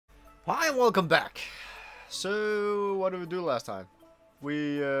Hi and welcome back. So, what did we do last time?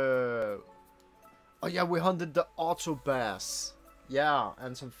 We, oh yeah, we hunted the auto bass. Yeah,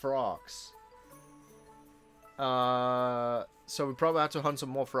 and some frogs. So we probably have to hunt some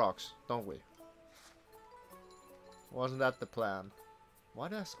more frogs, don't we? Wasn't that the plan? Why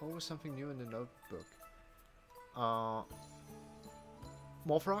there's always something new in the notebook?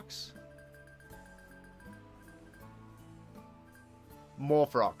 More frogs? More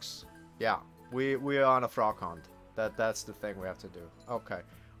frogs. Yeah, we are on a frog hunt. That's the thing we have to do. Okay.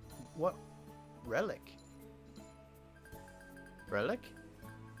 What? Relic? Relic?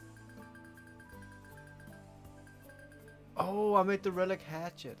 Oh, I made the relic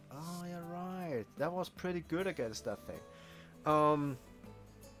hatchet. Oh, yeah, right. That was pretty good against that thing.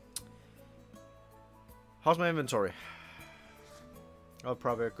 How's my inventory? Oh,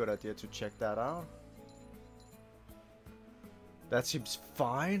 probably a good idea to check that out. That seems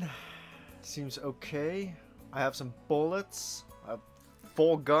fine. Seems okay. I have some bullets. I have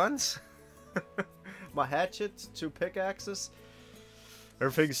 4 guns. My hatchet, 2 pickaxes.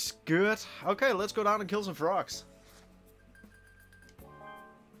 Everything's good. Okay, let's go down and kill some frogs.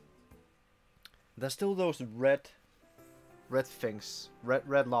 There's still those red things,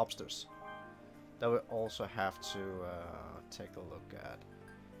 red lobsters, that we also have to take a look at.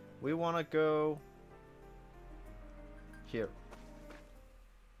 We want to go here.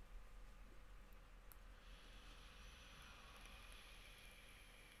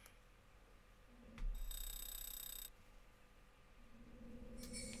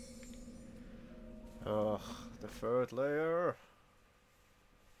 Ugh, the 3rd layer.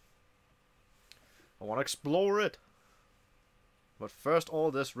 I want to explore it. But first, all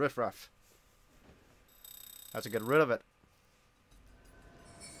this riffraff. I have to get rid of it.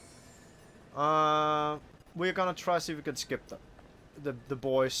 We're gonna try see if we can skip the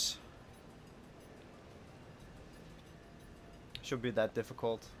boys. Should be that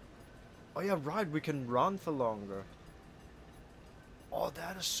difficult. Oh yeah, right. We can run for longer. Oh,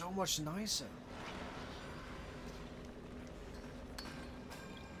 that is so much nicer.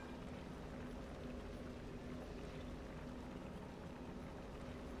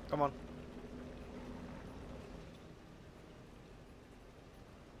 Come on.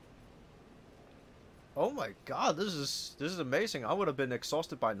 Oh my god, this is amazing. I would have been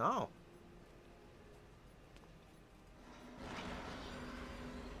exhausted by now.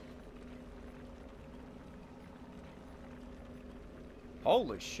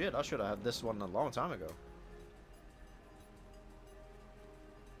 Holy shit, I should have had this one a long time ago.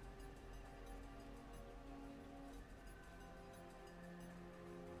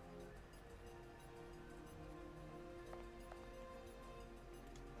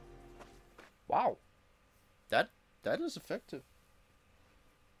 Wow. That is effective.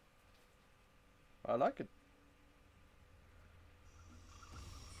 I like it.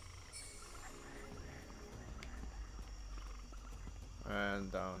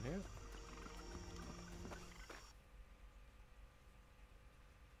 And down here.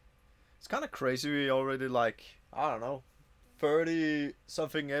 It's kind of crazy. We already like, I don't know, 30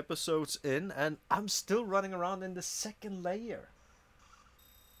 something episodes in, and I'm still running around in the 2nd layer.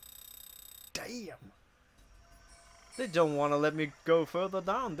 Damn. They don't want to let me go further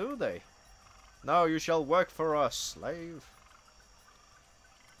down, do they? No, you shall work for us, slave.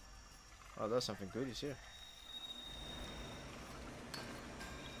 Oh, there's something goodies here.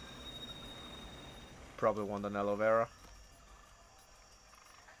 Probably want an aloe vera.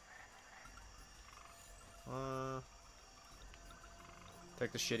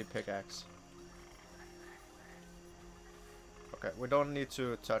 Take the shitty pickaxe. Okay, we don't need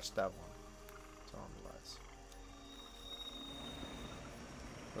to touch that one. Turn on the lights.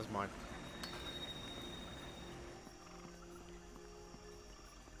 That's mine.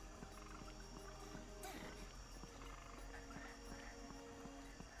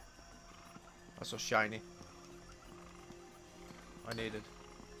 That's so shiny. I need it.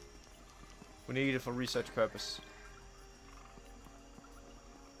 We need it for research purpose.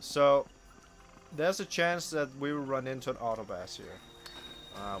 So, there's a chance that we will run into an autobass here.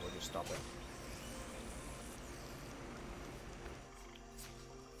 We'll just stop it.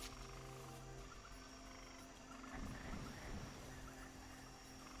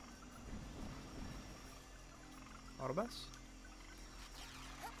 Autobass?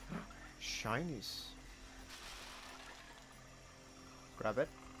 Shinies. Grab it.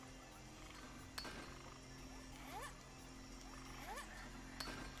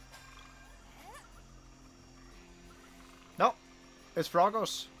 No, it's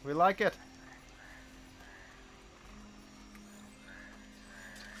Frogos. We like it.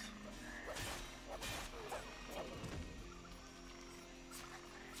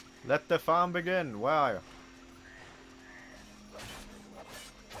 Let the farm begin. Where are you?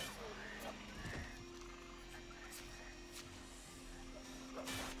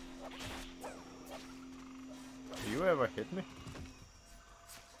 Do you ever hit me?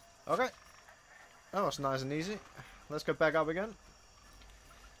 Okay. That was nice and easy. Let's get back up again.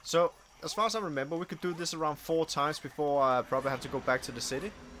 So, as far as I remember, we could do this around 4 times before I probably have to go back to the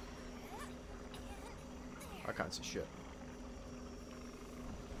city. I can't see shit.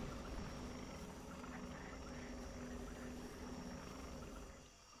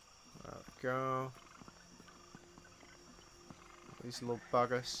 There we go. These little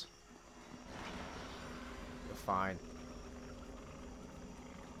buggers. You're fine.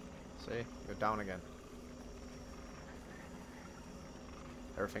 See? You're down again.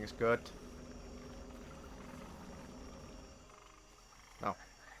 Everything is good. No.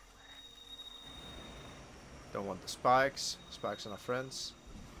 Don't want the spikes. Spikes are not friends.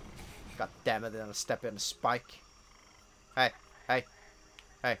 God damn it, then I step in a spike. Hey, hey,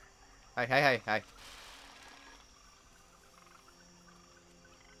 hey, hey, hey, hey, hey.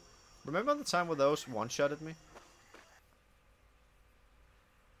 Remember the time where those one-shotted me?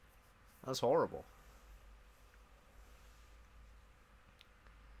 That's horrible.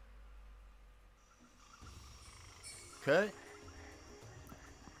 Okay.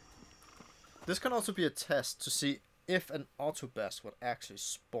 This can also be a test to see if an autobass would actually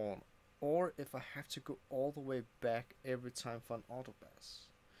spawn, or if I have to go all the way back every time for an autobass.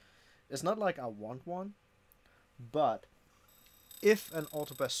 It's not like I want one, but if an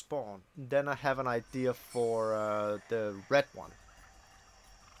autobass spawn, then I have an idea for the red one.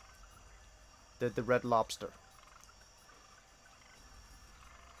 The red lobster.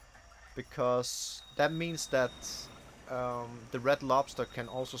 Because that means that the red lobster can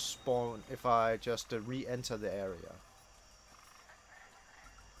also spawn if I just re-enter the area.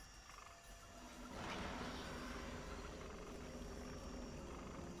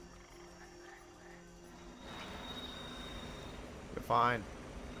 You're fine.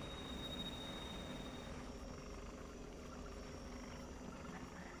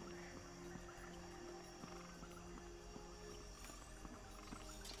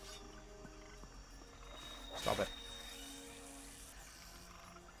 Stop it.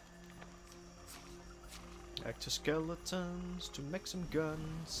 Exoskeletons to make some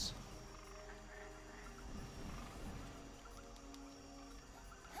guns.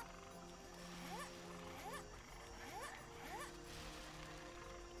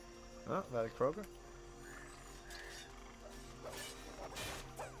 Oh, Valley Croaker.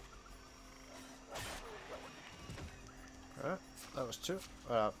 That was 2.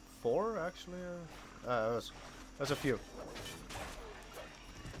 4 actually. That's a few.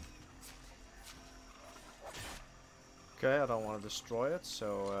 Okay, I don't want to destroy it,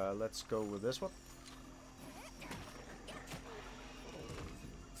 so let's go with this one.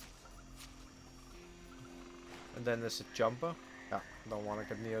 And then there's a jumper. Yeah, don't want to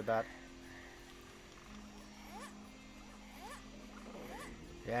get near that.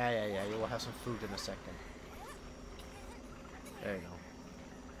 Yeah, you will have some food in a second. There you go.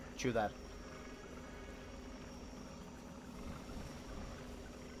 Chew that.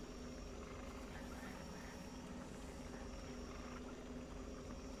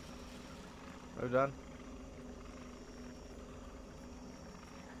 Are you done?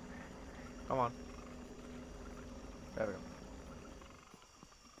 Come on. There we go.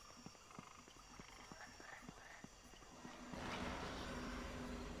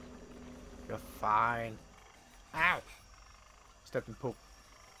 You're fine. Ow! Stepped in poop.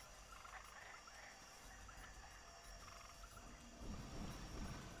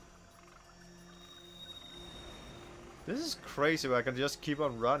 This is crazy, but I can just keep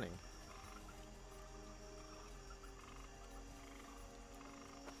on running.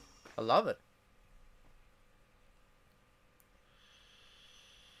 I love it.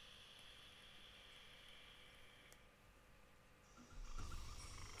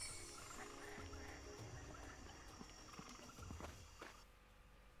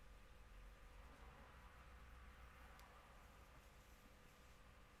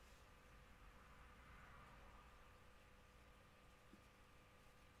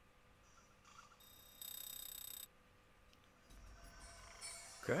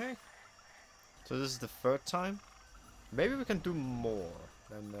 Okay. So this is the 3rd time. Maybe we can do more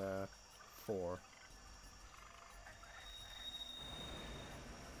than 4.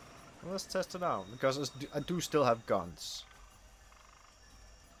 Well, let's test it out, because I do still have guns.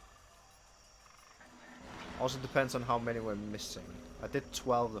 Also depends on how many we're missing. I did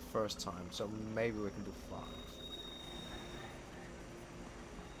 12 the first time, so maybe we can do 5.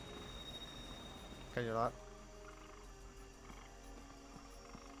 Can you not?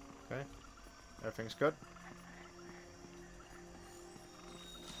 Okay. Everything's good.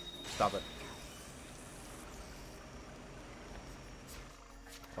 Stop it.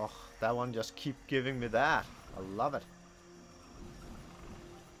 Oh, that one just keep giving me that. I love it.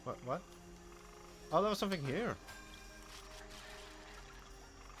 What? Oh, there was something here.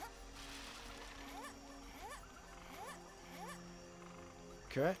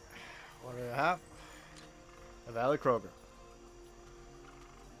 Okay. What do you have? A Valley Croaker.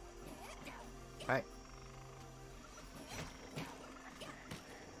 Hey.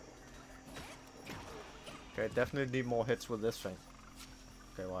 Okay, definitely need more hits with this thing.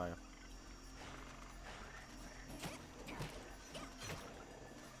 Okay, why?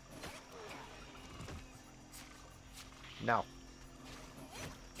 Now.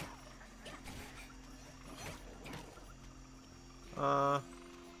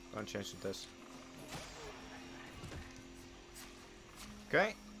 Gonna change to this.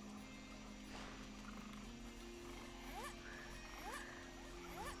 Okay.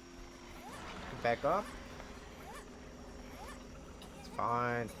 Back up. It's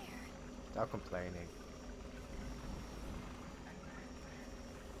fine. Stop complaining.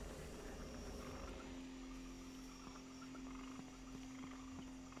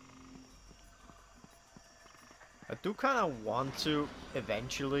 I do kind of want to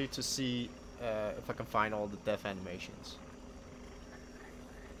eventually to see if I can find all the death animations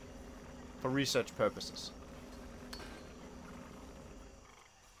for research purposes.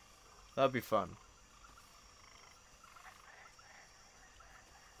 That'd be fun.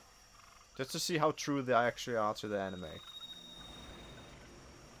 Just to see how true they actually are to the anime.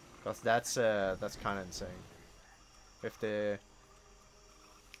 Because that's kind of insane. If they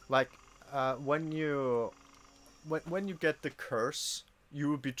like when you get the curse, you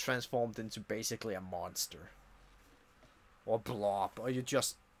will be transformed into basically a monster or blob, or you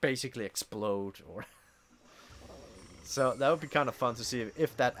just basically explode, or so that would be kind of fun to see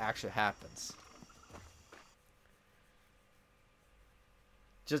if that actually happens.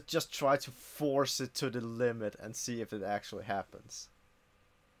 Just try to force it to the limit and see if it actually happens.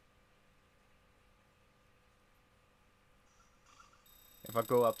 If I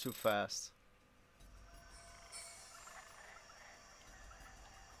go up too fast.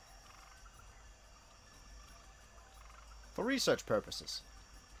 For research purposes.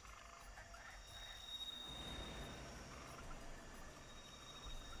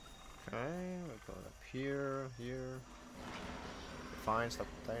 Okay, we're going up here, here. Fine, stop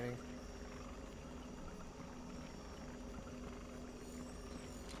complaining.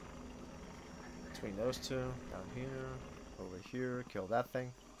 Between those two, down here, over here, kill that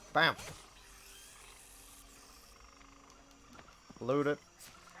thing. Bam! Loot it.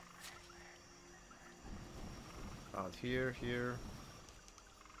 Out here, here.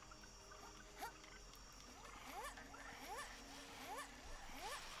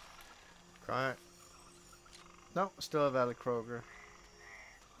 Okay. No, still a Valley Croaker.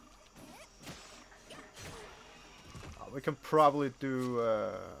 We can probably do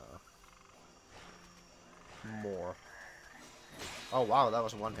more. Oh wow, that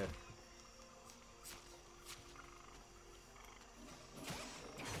was one hit.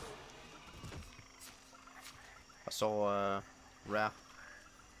 I saw rare.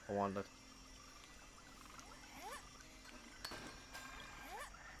 I wanted.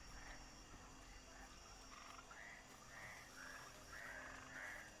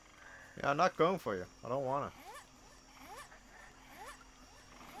 Yeah, I'm not going for you. I don't wanna.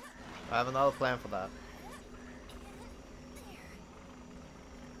 I have another plan for that.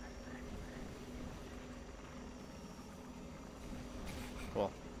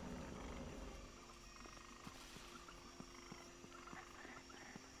 Cool.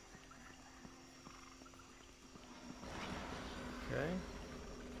 Okay.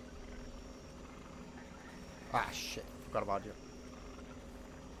 Ah, shit. Forgot about you.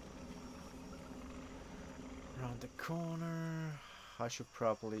 Around the corner. I should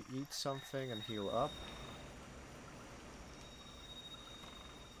probably eat something and heal up.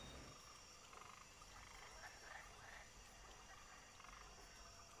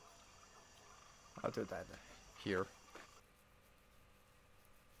 I'll do that here.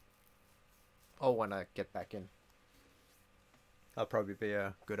 Oh, when I get back in. That'll probably be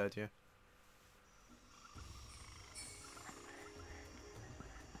a good idea.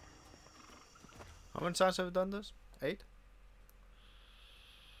 How many times have we done this? 8?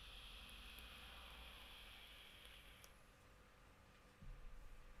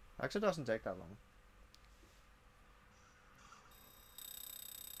 Actually, doesn't take that long.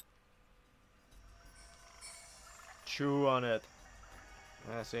 Chew on it.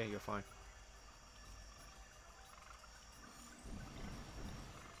 I see, you're fine.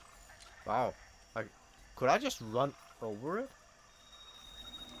 Wow. Like, could I just run over it?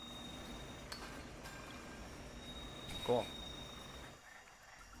 Cool.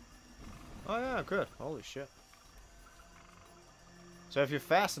 Oh yeah, good. Holy shit. So if you're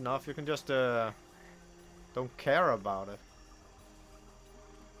fast enough, you can just don't care about it.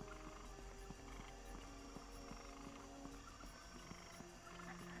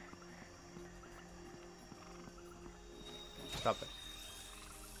 Stop it.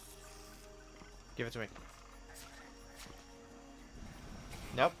 Give it to me.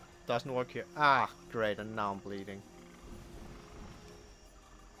 Nope, doesn't work here. Ah, great, and now I'm bleeding.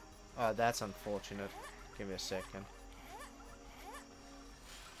 That's unfortunate. Give me a second.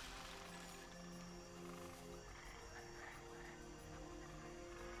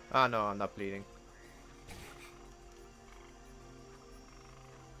 Ah, no, I'm not bleeding.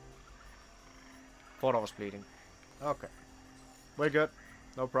 Thought I was bleeding. Okay. We're good.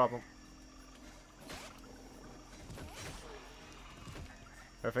 No problem.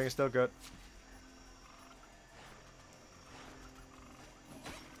 Everything is still good.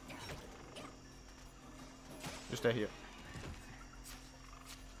 You stay here.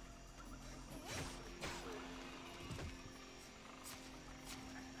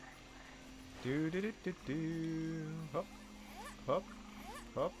 Do. Hop. Hop.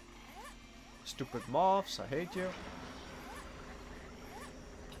 Hop. Stupid moths, I hate you.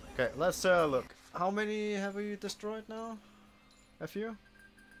 Okay, let's look. How many have we destroyed now? A few?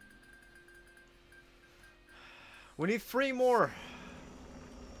 We need 3 more.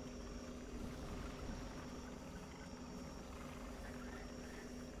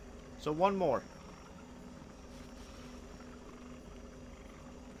 So 1 more.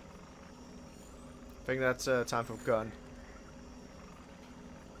 I think that's time for gun.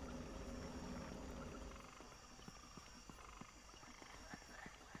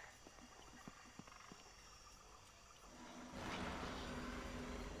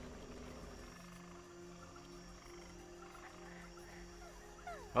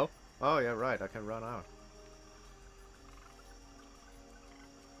 Oh? Oh yeah, right, I can run out.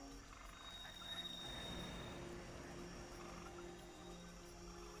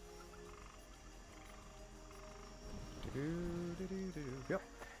 Yep.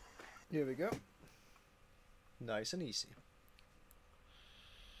 Here we go. Nice and easy.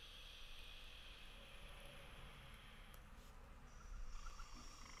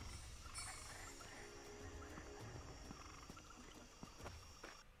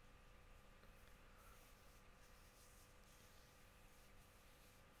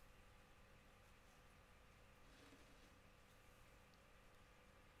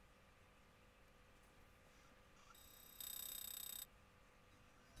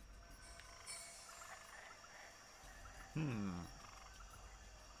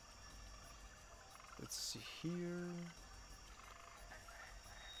 Let's see here.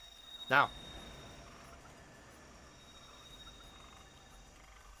 Now.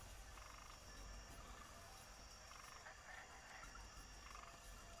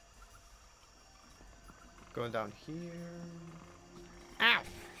 Going down here. Ow!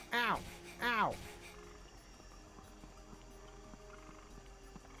 Ow! Ow!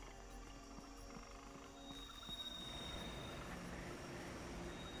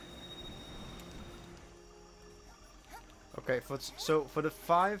 Okay, so for the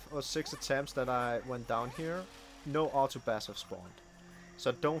 5 or 6 attempts that I went down here, no auto bass have spawned.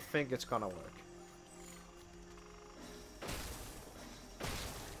 So I don't think it's gonna work.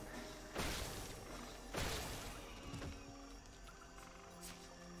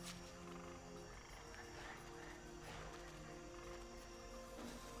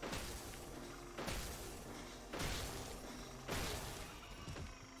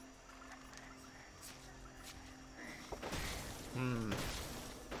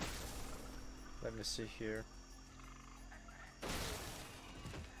 Let me see here.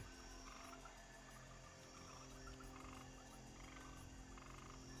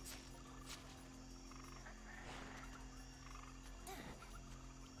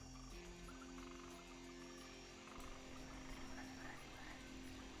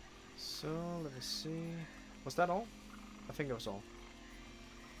 So, let me see. Was that all? I think it was all.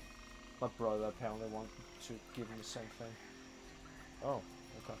 My brother apparently wanted to give me the same thing. Oh,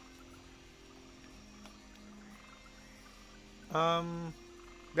 okay.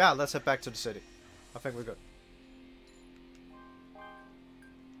 Yeah, let's head back to the city. I think we're good.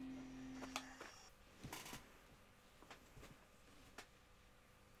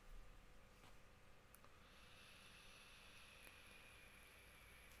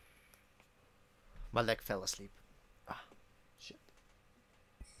 My leg fell asleep. Ah, shit.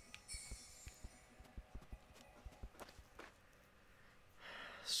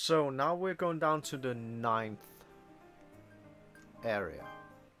 So now we're going down to the 9th area.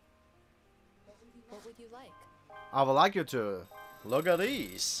 What would you like? I would like you to look at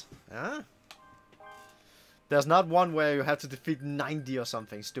these. Huh? There's not one where you have to defeat 90 or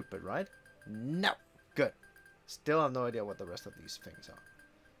something stupid, right? No. Good. Still have no idea what the rest of these things are.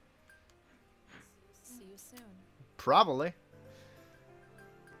 See you soon. Probably.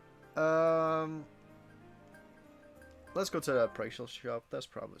 Let's go to the appraisal shop. That's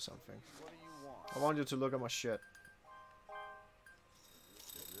probably something. What do you want? I want you to look at my shit.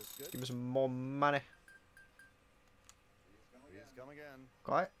 Is this good? Give me some more money. Please come again.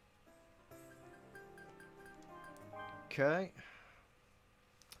 Okay. Okay.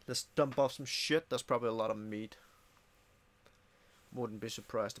 Let's dump off some shit. There's probably a lot of meat. Wouldn't be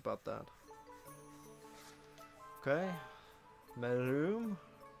surprised about that. Okay. My room.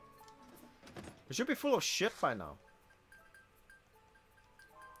 It should be full of shit by now.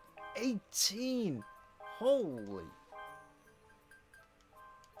 18! Holy.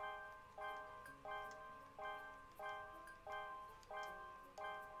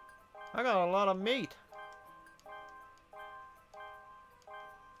 I got a lot of meat.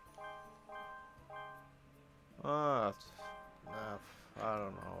 I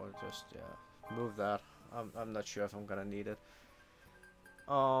don't know. Just yeah, move that. I'm not sure if I'm gonna need it.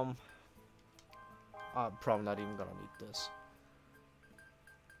 I'm probably not even gonna need this.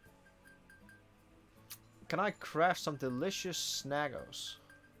 Can I craft some delicious snaggos?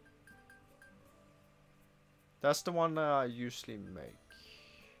 That's the one that I usually make.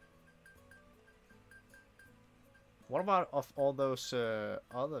 What about of all those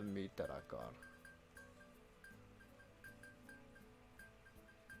other meat that I got?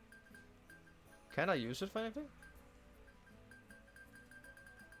 Can I use it for anything?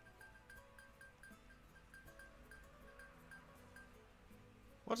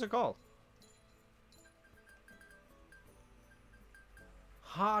 What's it called?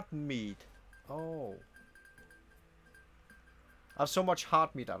 Hard meat. Oh. I have so much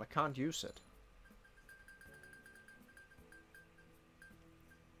hard meat that I can't use it.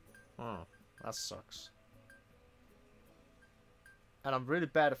 Oh, that sucks. And I'm really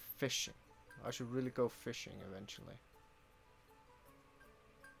bad at fishing. I should really go fishing eventually.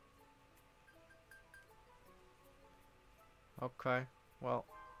 Okay, well.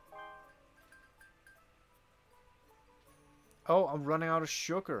 Oh, I'm running out of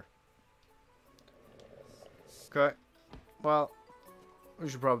sugar. Okay, well, we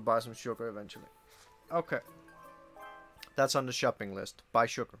should probably buy some sugar eventually. Okay. That's on the shopping list. Buy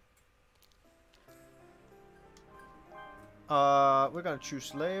sugar. We're gonna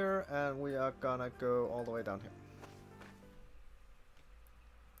choose layer and we are gonna go all the way down here.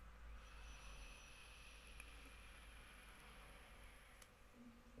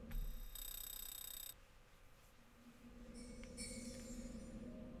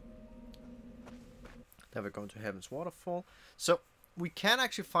 Then we're going to Heaven's Waterfall. So we can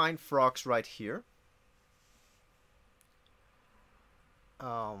actually find frogs right here.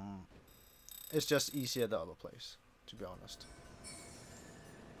 It's just easier the other place, to be honest.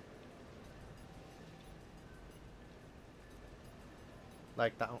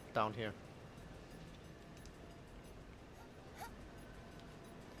 Like down here.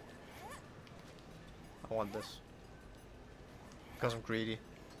 I want this. Because I'm greedy.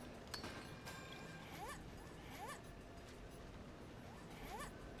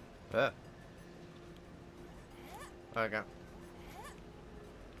 Yeah. Okay.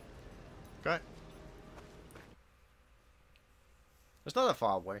 Okay. It's not that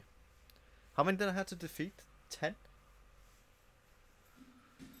far away. How many did I have to defeat? 10?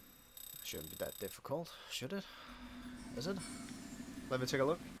 Shouldn't be that difficult, should it? Is it? Let me take a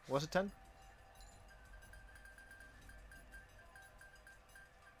look. Was it 10?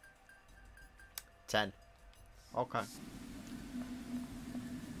 Okay.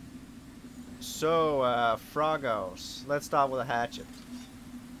 So, Frogos. Let's start with a hatchet.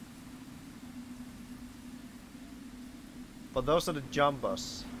 But those are the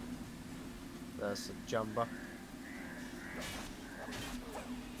jumbos. That's a jumbo.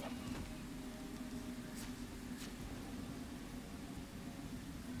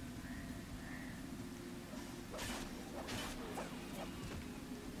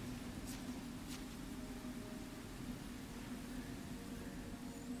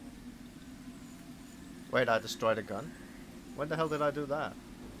 Wait, I destroyed a gun? When the hell did I do that?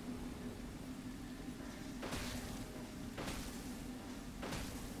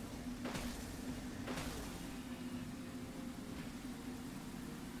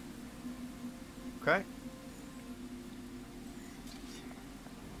 Okay.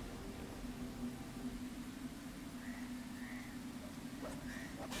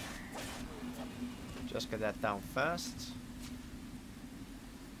 Just get that down fast.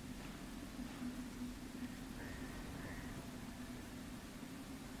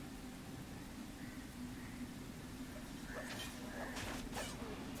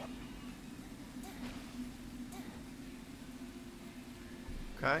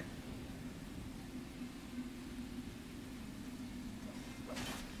 Okay.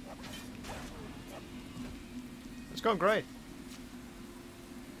 It's going great.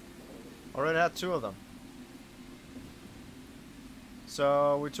 Already had 2 of them.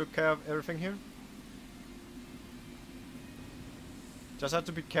 So we took care of everything here. Just have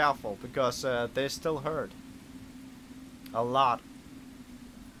to be careful because they still hurt. A lot.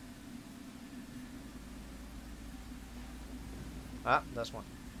 Ah, that's one.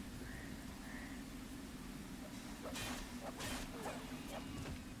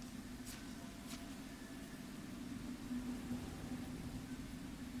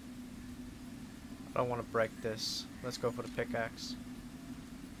 I don't want to break this. Let's go for the pickaxe.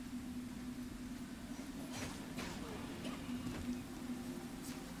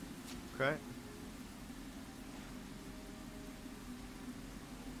 Okay.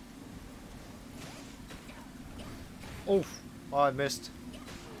 Oof. Oh, I missed.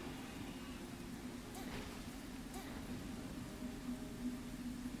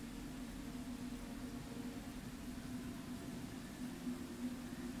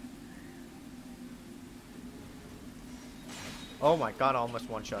 Oh my god, I almost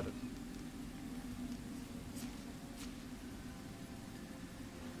one-shotted.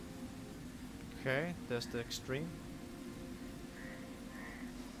 Okay, there's the extreme.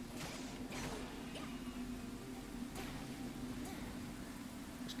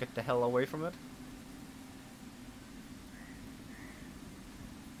 Let's get the hell away from it.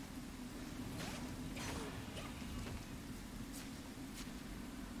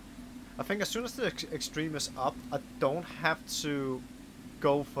 I think as soon as the extreme is up, I don't have to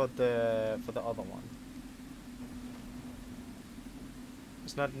go for the other one.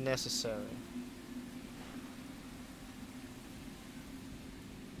 It's not necessary.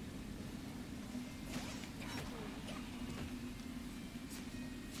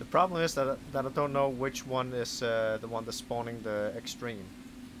 The problem is that I don't know which one is the one that's spawning the extreme.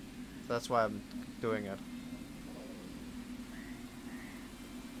 That's why I'm doing it.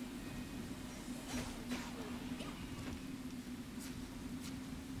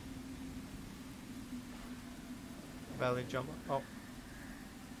 Valley jumper. Oh.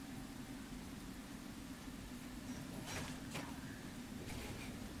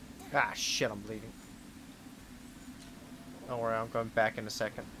 Ah, shit, I'm bleeding. Don't worry, I'm going back in a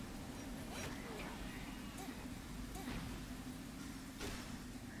second.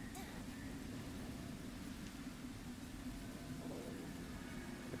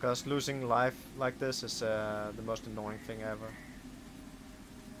 Because losing life like this is the most annoying thing ever.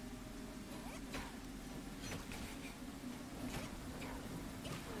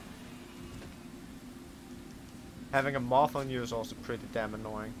 Having a moth on you is also pretty damn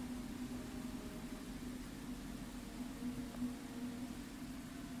annoying.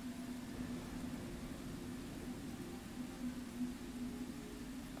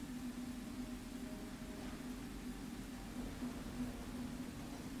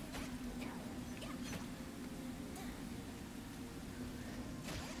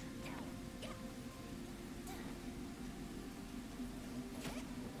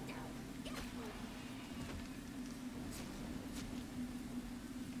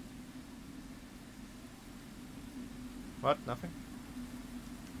 What? Nothing?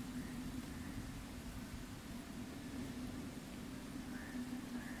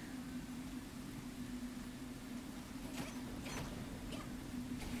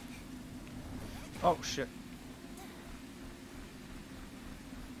 Oh shit.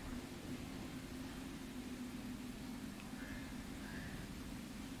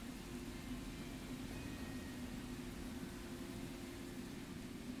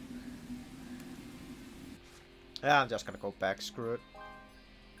 Yeah, I'm just gonna go back, screw it.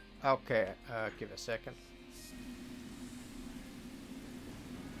 Okay, give it a second.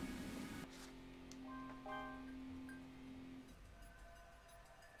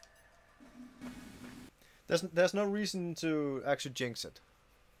 There's no reason to actually jinx it.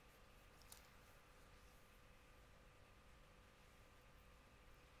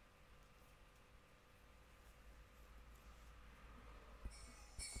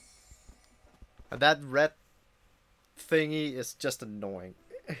 And that red thingy is just annoying.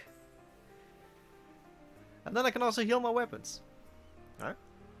 And then I can also heal my weapons. Alright.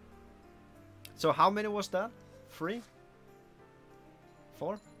 So how many was that? 3?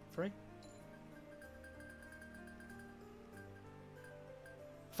 4? 3?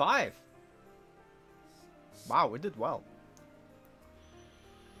 5! Wow, we did well.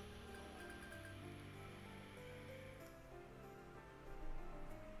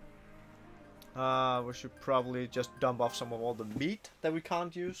 We should probably just dump off some of all the meat that we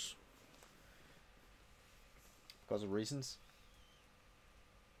can't use. Because of reasons.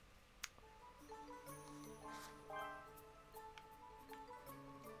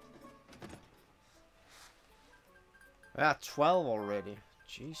 Yeah, 12 already.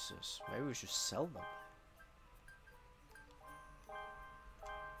 Jesus, maybe we should sell them.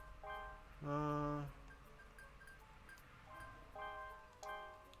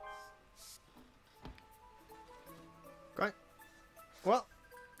 Great. Well,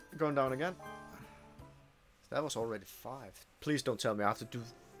 going down again. That was already 5. Please don't tell me I have to do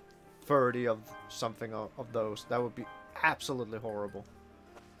 30 of something of those. That would be absolutely horrible.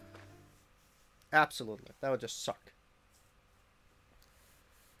 Absolutely. That would just suck.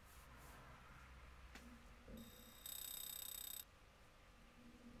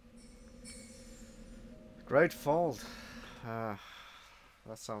 Great fault. That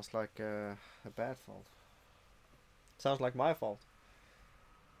sounds like a bad fault. Sounds like my fault.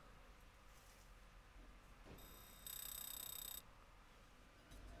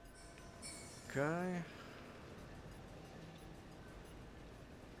 Okay.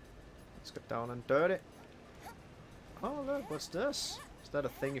 Let's get down and dirty. Oh look, what's this? Is that a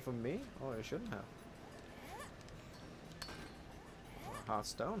thingy for me? Oh, you shouldn't have. Hard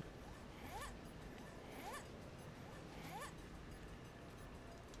stone.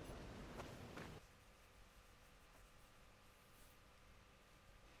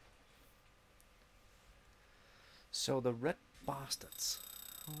 So the red bastards.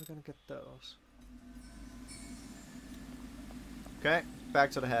 How are we gonna get those? Okay, back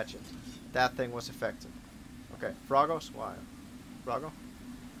to the hatchet. That thing was effective. Okay, Frogos, why? Frogo?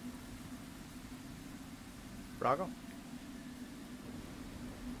 Frogo?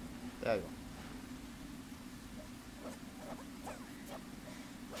 There you go.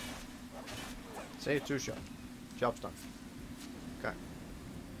 Save 2 shot. Job's done. Okay.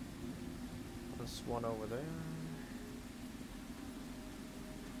 There's one over there.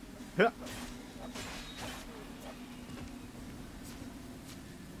 Yeah.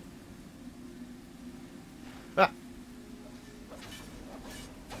 Ah.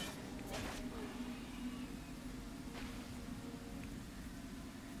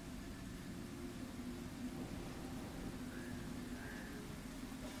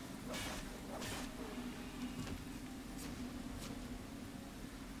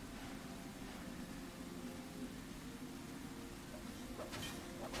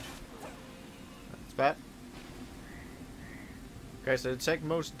 That's bad. Okay, so it takes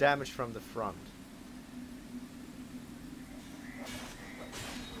most damage from the front.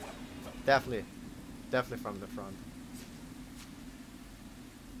 Definitely from the front.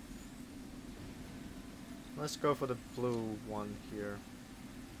 Let's go for the blue one here.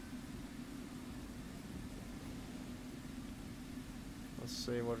 Let's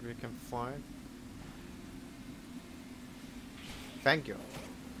see what we can find. Thank you.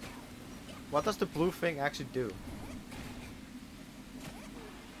 What does the blue thing actually do?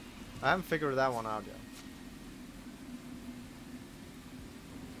 I haven't figured that one out yet.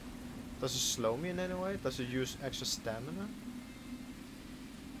 Does it slow me in any way? Does it use extra stamina?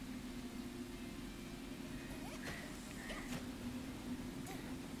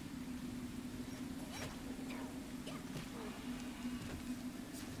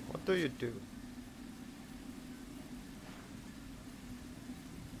 What do you do?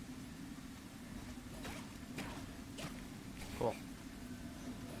 Cool.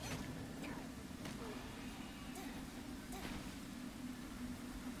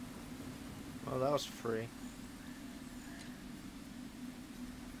 Oh, that was free.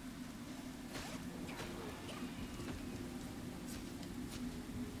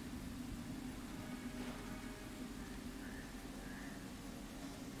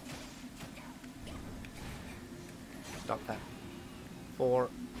 Stop that. 4.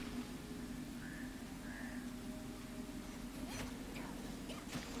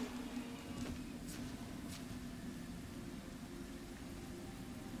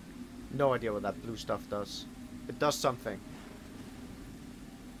 No idea what that blue stuff does. It does something.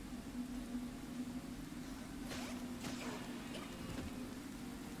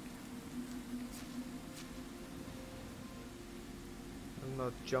 I'm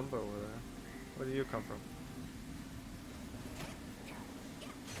not jump over there. Where do you come from?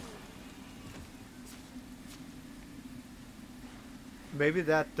 Maybe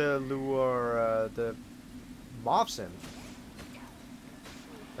that lure the mobs in.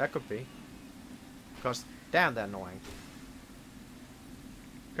 That could be. Because damn, they're annoying.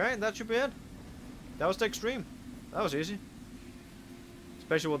 Okay, that should be it. That was the extreme. That was easy.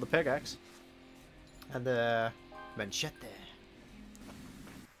 Especially with the pickaxe. And the machete.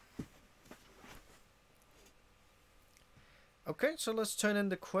 Okay, so let's turn in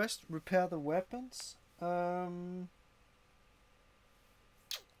the quest, repair the weapons.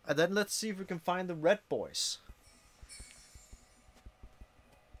 And then let's see if we can find the red boys.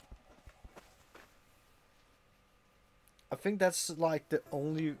 I think that's like the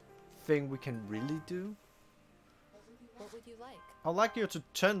only thing we can really do. What would you like? I'd like you to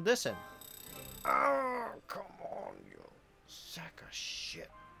turn this in. Oh, come on, you sack of shit.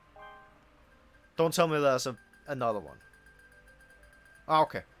 Don't tell me there's another one. Oh,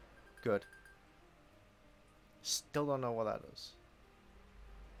 okay, good. Still don't know what that is.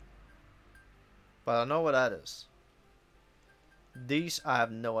 But I know what that is. These, I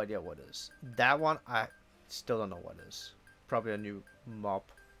have no idea what is. That one, I still don't know what is. Probably a new mob.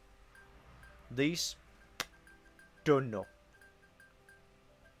 These, don't know.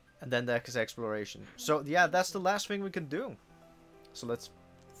 And then there's exploration. So yeah, that's the last thing we can do. So let's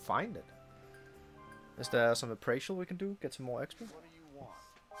find it. Is there some appraisal we can do? Get some more XP? What do you want?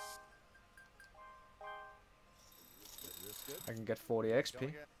 Is this good? I can get 40 XP. Come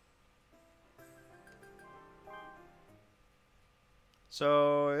again.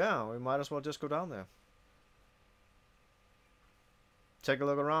 So yeah, we might as well just go down there. Take a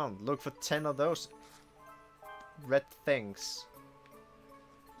look around. Look for 10 of those red things.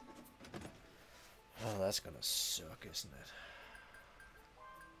 Oh, that's gonna suck, isn't it?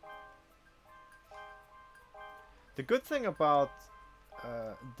 The good thing about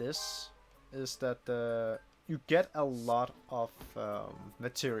this is that you get a lot of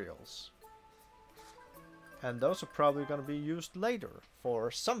materials. And those are probably gonna be used later for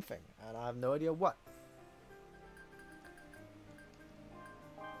something, and I have no idea what.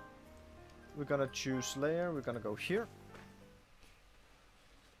 We're gonna choose layer, we're gonna go here.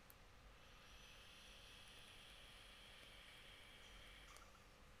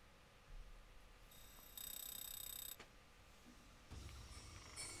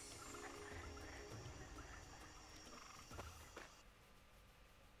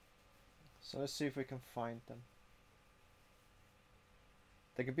 So let's see if we can find them.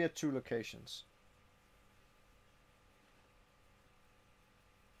 They can be at 2 locations.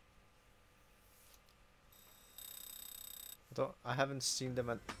 I haven't seen them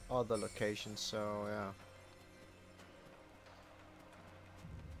at other locations, so yeah.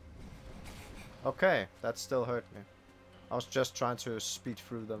 Okay, that still hurt me. I was just trying to speed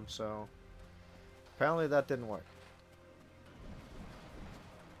through them, so apparently that didn't work.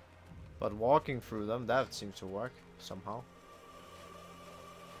 But walking through them, that seems to work somehow.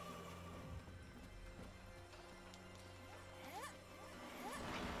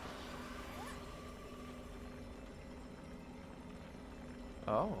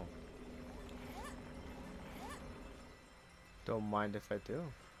 Oh. Don't mind if I do.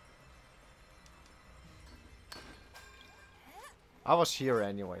 I was here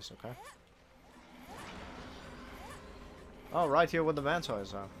anyways, okay? Oh, right here where the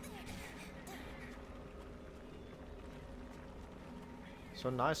mantoids are. So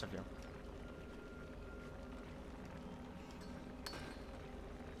nice of you.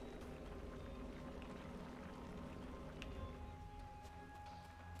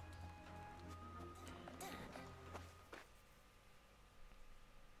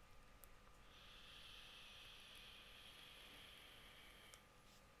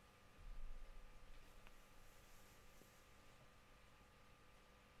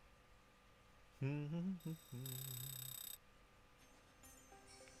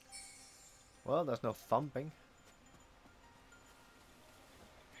 Well, there's no thumping.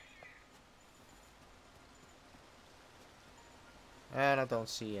 And I don't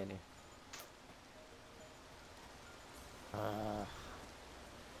see any.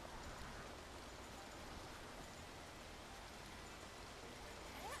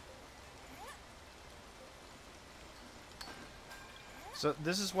 So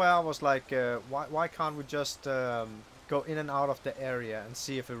this is where I was like, why can't we just go in and out of the area and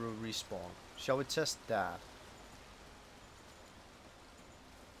see if it will respawn? Shall we test that?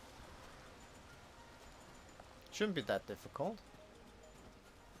 Shouldn't be that difficult.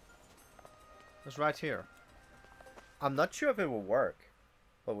 It's right here. I'm not sure if it will work,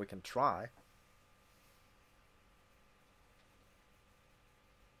 but we can try.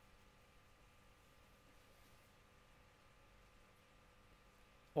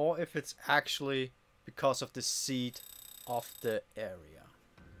 or if it's actually because of the seed of the area.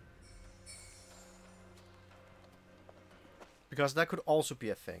 Because that could also be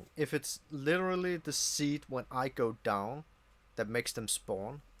a thing. If it's literally the seed when I go down that makes them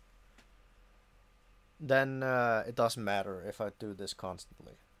spawn, then it doesn't matter if I do this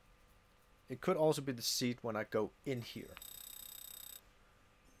constantly. It could also be the seed when I go in here.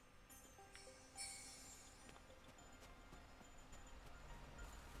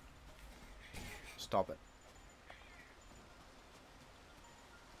 Stop it.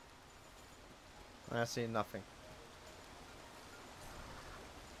 I see nothing.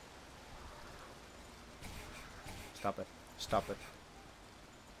 Stop it. Stop it.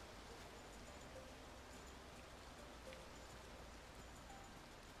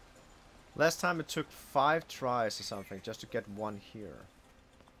 Last time it took 5 tries or something just to get one here.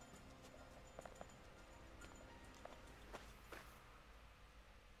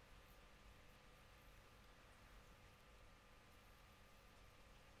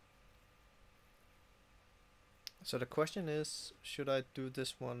 So the question is, should I do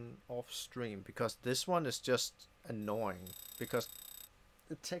this one off stream? Because this one is just annoying. Because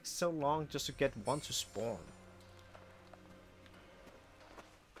it takes so long just to get one to spawn.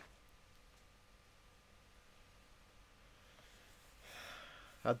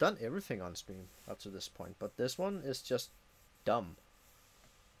 I've done everything on stream up to this point, but this one is just dumb.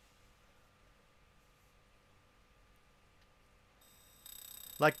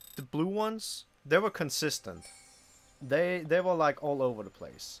 Like the blue ones, they were consistent. They were like all over the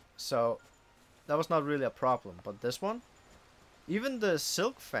place. So that was not really a problem. But this one, even the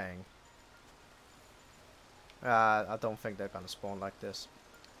Silk Fang, I don't think they're gonna spawn like this.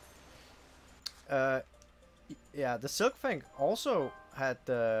 Yeah, the Silk Fang also had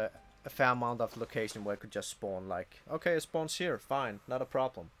a fair amount of location where it could just spawn. Like, okay, it spawns here, fine, not a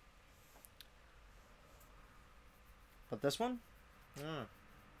problem. But this one,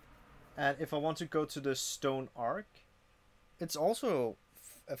 and if I want to go to the Stone Arc, it's also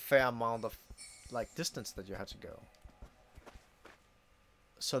a fair amount of like distance that you have to go.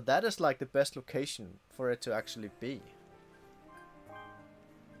 So that is like the best location for it to actually be.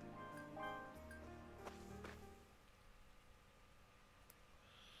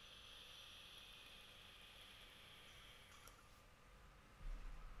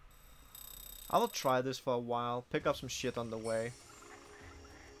 I will try this for a while, pick up some shit on the way.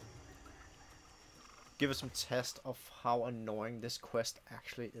 Give it some test of how annoying this quest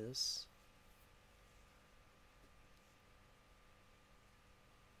actually is.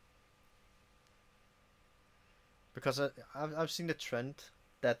 Because I've seen the trend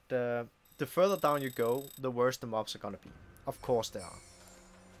that the further down you go, the worse the mobs are gonna be. Of course they are.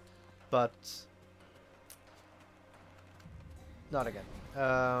 But not again.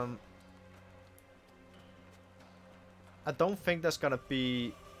 I don't think there's gonna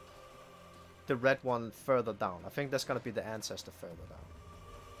be the red one further down. I think that's gonna be the ancestor further down.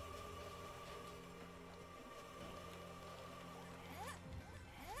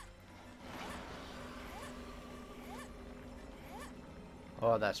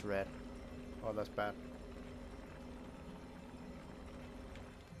 Oh, that's red. Oh, that's bad.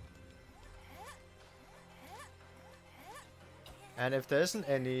 And if there isn't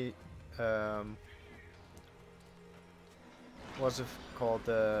any what's it called,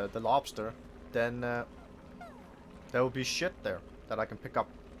 the lobster, then there will be shit there that I can pick up.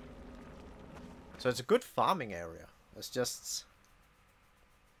 So it's a good farming area. It's just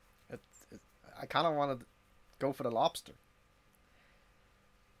I kind of want to go for the lobster.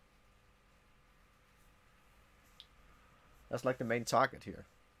 That's like the main target here.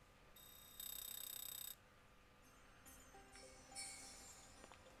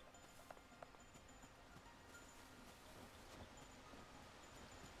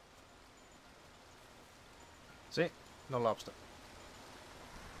 See? No lobster.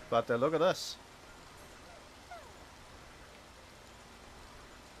 But look at this.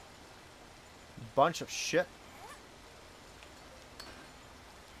 Bunch of shit.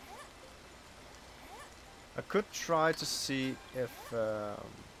 I could try to see if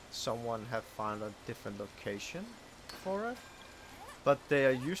someone have found a different location for it. But they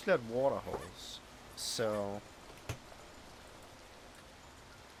are usually at water holes. So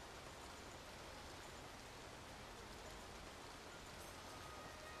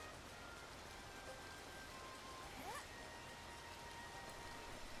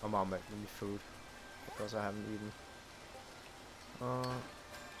my mom made me food because I haven't eaten.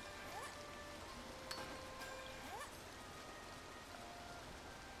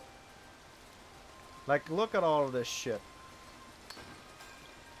 Like, look at all of this shit.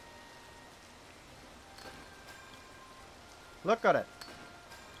 Look at it.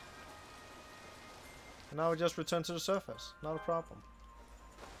 And now we just return to the surface. Not a problem.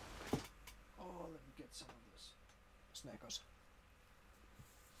 Oh, let me get some of this. Snackers.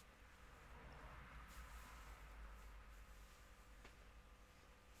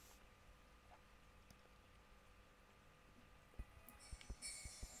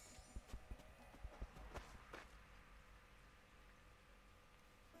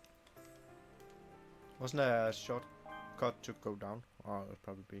 Wasn't there a shortcut to go down? Oh, it'd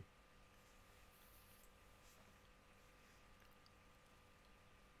probably be.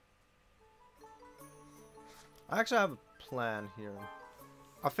 I actually have a plan here.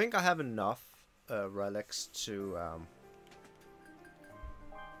 I think I have enough relics to.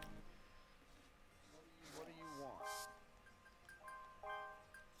 What do you want?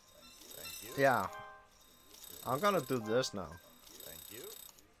 Thank you. Yeah. I'm gonna do this now. Thank you.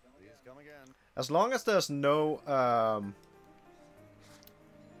 Please come again. As long as there's no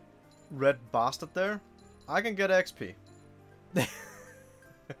red bastard there, I can get XP.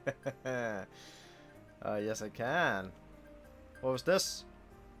 Yes I can. What was this?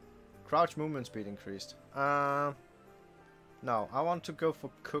 Crouch movement speed increased. No, I want to go for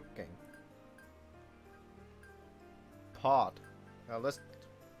cooking. Pot. Let's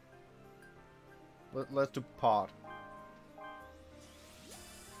do pot.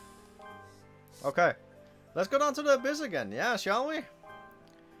 Okay, let's go down to the abyss again. Yeah, shall we?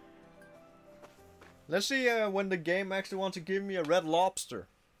 Let's see when the game actually wants to give me a red lobster.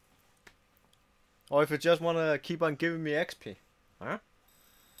 Or if it just want to keep on giving me XP. Huh?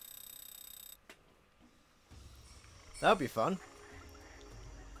 That'd be fun.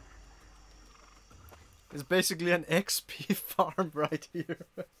 It's basically an XP farm right here.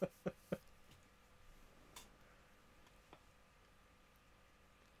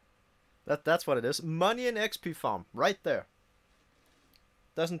 That's what it is. Money and XP farm. Right there.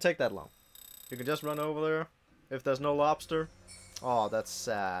 Doesn't take that long. You can just run over there. If there's no lobster. Oh, that's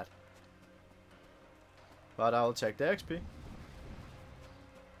sad. But I'll take the XP.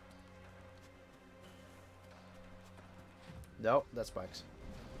 No, that's spikes.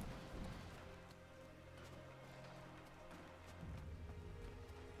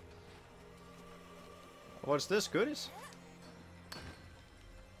 What's this? Goodies?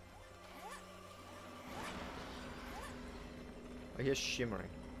 I hear shimmering.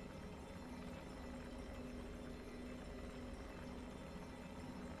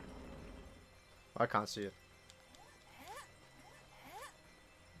 I can't see it.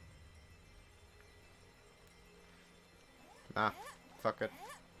 Nah, fuck it.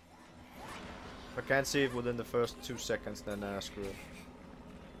 If I can't see it within the first 2 seconds, then screw it.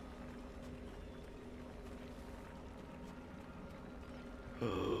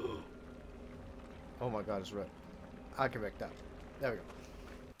 Oh my god, it's red. I can make that. There we go.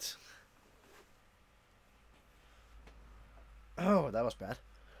 Oh, that was bad.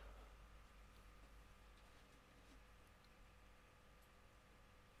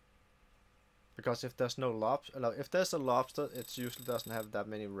 Because if there's no lobster, if there's a lobster, it usually doesn't have that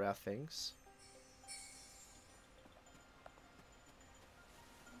many rare things.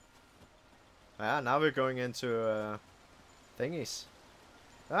 Ah, now we're going into thingies.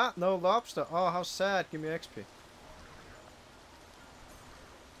 Ah, no lobster. Oh, how sad. Give me XP.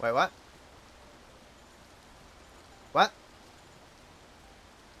 Wait, what? What?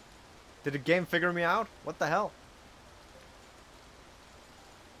 Did the game figure me out? What the hell?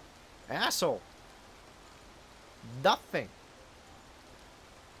 Asshole. Nothing.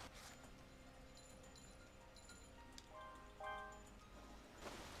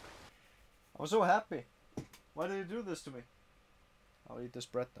 I was so happy. Why did you do this to me? I'll eat this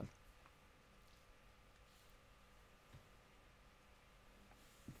bread then.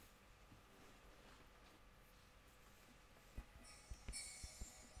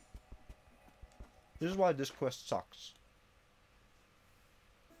 This is why this quest sucks.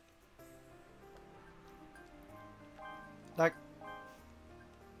 Like,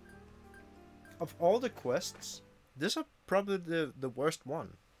 of all the quests, this is probably the worst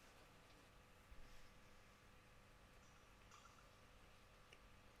one.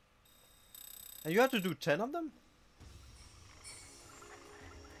 And you have to do 10 of them?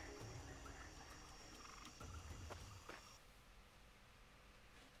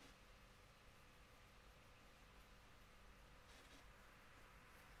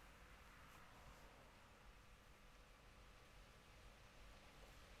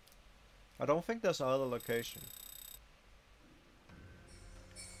 I don't think there's another location.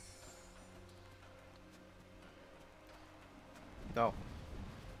 No.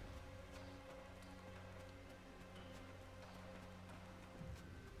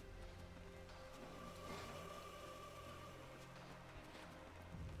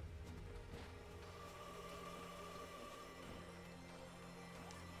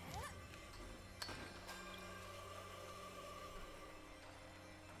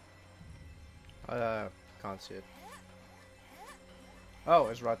 Can't see it. Oh,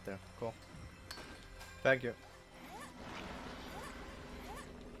 it's right there. Cool. Thank you.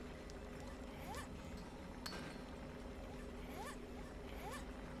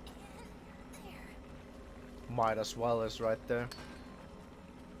 Might as well is right there.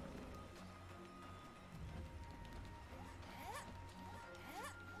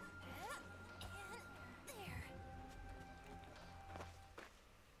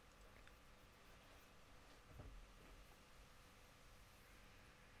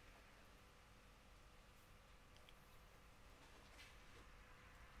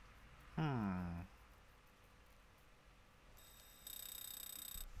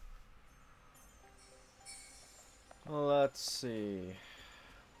 Let's see.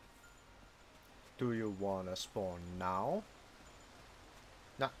 Do you wanna spawn now?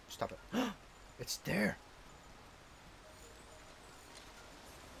 No, stop it. It's there.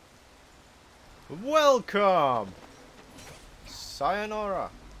 Welcome. Sayonara.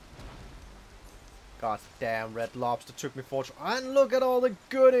 God damn, Red Lobster took me for. And look at all the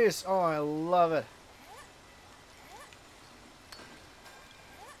goodies. Oh, I love it.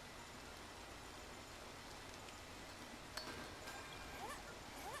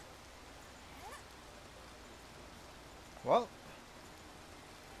 Well,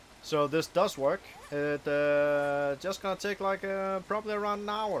 so this does work. It just gonna take like probably around an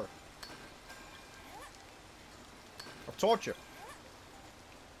hour of torture.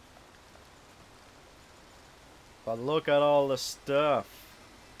 But look at all the stuff.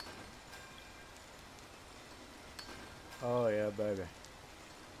 Oh yeah, baby.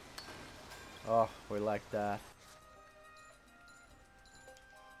 Oh, we like that.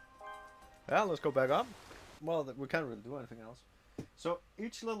 Yeah, let's go back up. Well, we can't really do anything else. So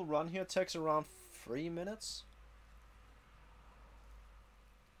each little run here takes around 3 minutes.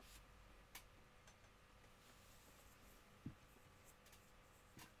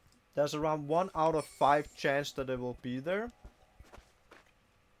 There's around 1 out of 5 chance that it will be there.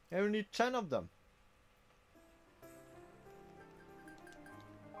 And we need 10 of them.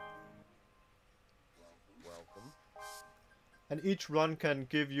 Welcome. And each run can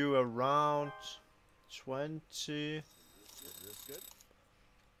give you around 20, Is this good?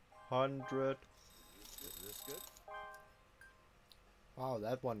 100. Is this good? Wow,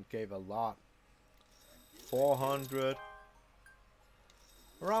 that one gave a lot. 400.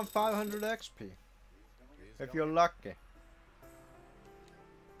 Around 500 XP. If you're lucky.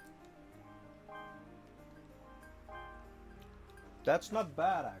 That's not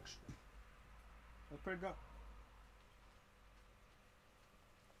bad, actually. That's pretty good.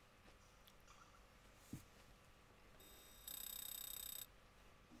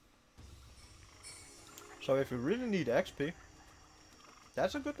 So if you really need XP,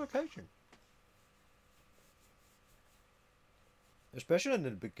 that's a good location. Especially in the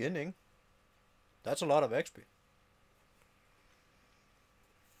beginning. That's a lot of XP.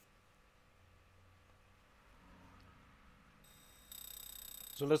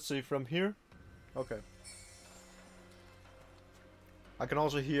 So let's see from here. Okay. I can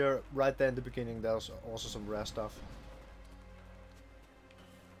also hear right there in the beginning there's also some rare stuff.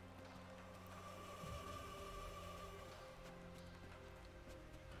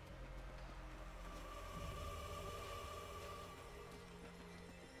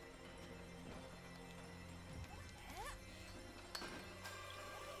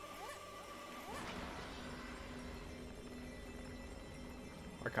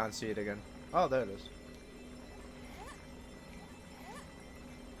 I can't see it again. Oh, there it is.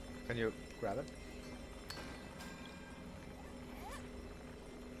 Can you grab it?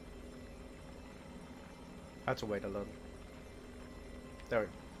 Had to wait a little. There.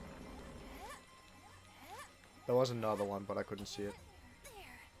 There was another one, but I couldn't see it.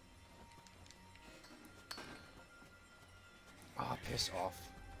 Ah, oh, piss off.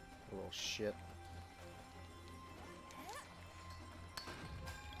 Little shit.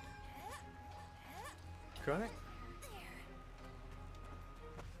 Okay.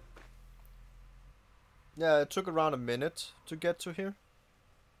 Yeah, it took around a minute to get to here.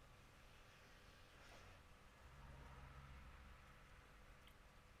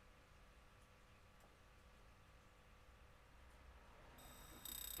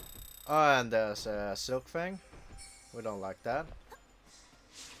 Oh, and there's a silk fang. We don't like that.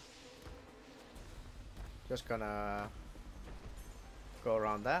 Just gonna go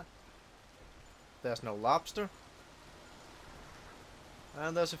around that. There's no lobster.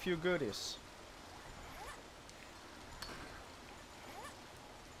 And there's a few goodies.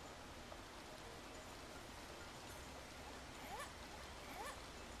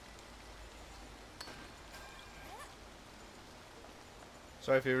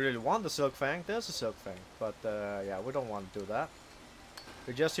 So if you really want the Silk Fang, there's a Silk Fang. But yeah, we don't want to do that.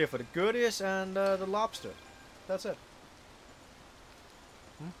 We're just here for the goodies and the lobster. That's it.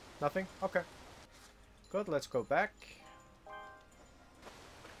 Nothing? Okay. Good, let's go back.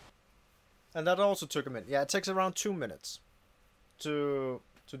 And that also took a minute. Yeah, it takes around 2 minutes to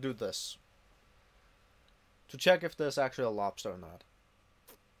do this. To check if there's actually a lobster or not.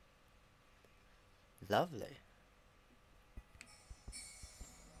 Lovely.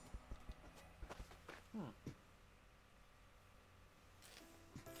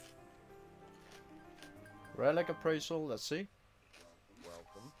 Relic appraisal, let's see.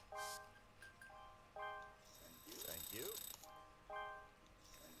 Welcome. Thank you.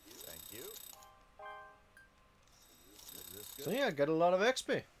 Thank you. Is this good? So yeah, get a lot of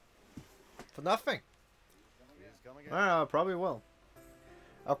XP. For nothing. Please come again. I probably will.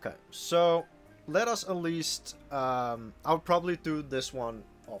 Okay, so let us at least... I'll probably do this one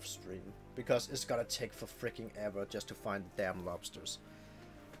off stream. Because it's gonna take for freaking ever just to find the damn lobsters.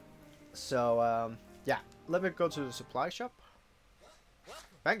 So, yeah. Let me go to the supply shop.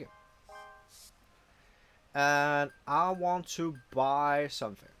 Thank you. And I want to buy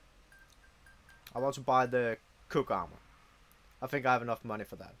something. I want to buy the cook armor. I think I have enough money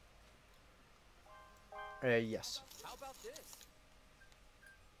for that. Yes. How about this?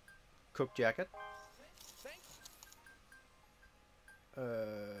 Cook jacket. Thank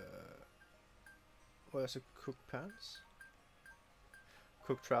Where's the cook pants?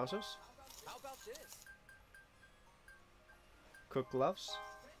 Cook trousers. How about this? Cook gloves.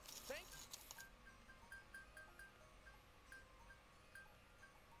 Thank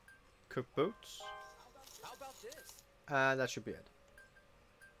Cook boots. How about this? And that should be it.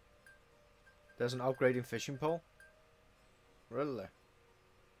 There's an upgrading fishing pole. Really?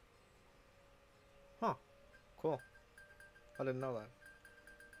 Huh. Cool. I didn't know that.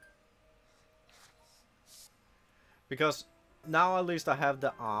 Because now at least I have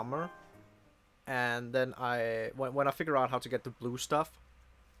the armor. And then when I figure out how to get the blue stuff,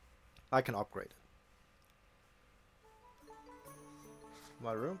 I can upgrade it.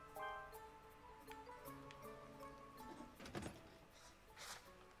 My room.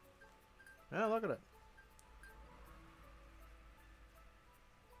 Yeah, look at it.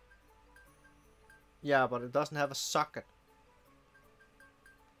 Yeah, but it doesn't have a socket.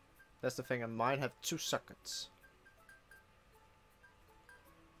 That's the thing, and mine have 2 sockets.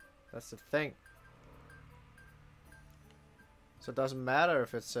 That's the thing. So it doesn't matter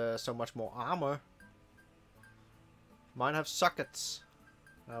if it's so much more armor. Mine have sockets.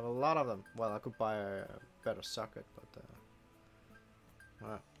 I have a lot of them. Well, I could buy a better socket, but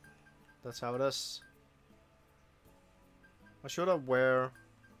alright. That's how it is. I should have wear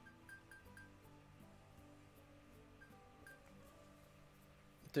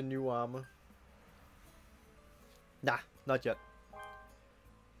the new armor. Nah, not yet.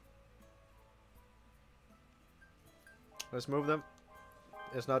 Let's move them.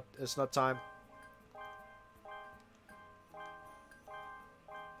 It's not time.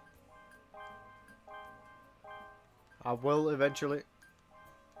 I will eventually.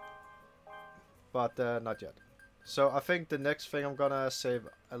 But not yet. So I think the next thing I'm gonna save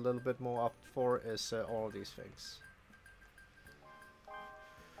a little bit more up for is all of these things.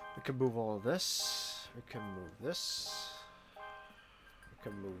 We can move all of this. We can move this. We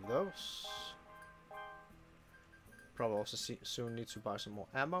can move those. Probably also soon need to buy some more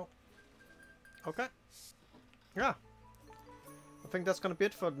ammo. Okay. Yeah. I think that's gonna be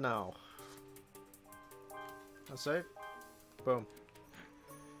it for now. And save. Boom.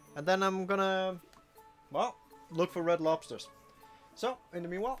 And then I'm gonna, well, look for red lobsters. So, in the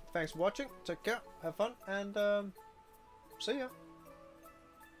meanwhile, thanks for watching. Take care, have fun, and see ya.